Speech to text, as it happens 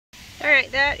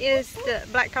Alright, that is the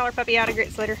black collar puppy out of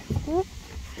Grit's litter.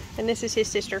 And this is his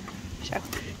sister. So,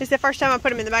 this is the first time I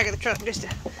put him in the back of the truck just to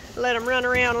let him run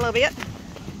around a little bit.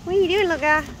 What are you doing, little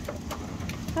guy?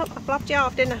 Oh, I flopped you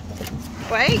off, didn't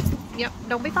I? Wait. Yep,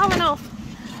 don't be falling off.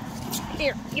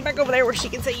 Here, get back over there where she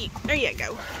can see you. There you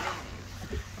go.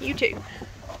 You too.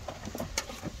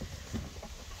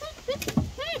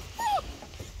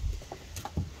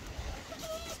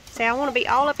 See, I want to be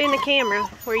all up in the camera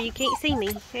where you can't see me.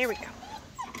 There we go.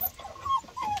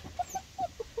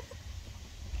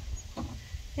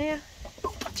 Yeah.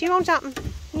 Chew on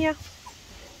something. Yeah.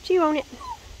 Chew on it.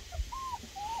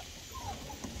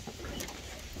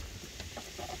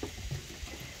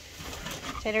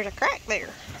 See, there's a crack there.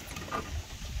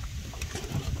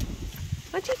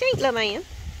 What you think, little man?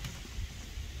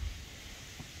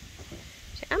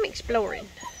 See, I'm exploring.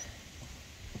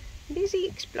 Busy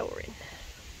exploring.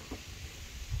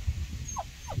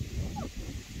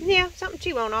 Yeah, something to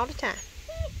chew on all the time.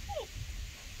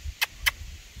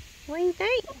 What do you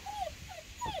think?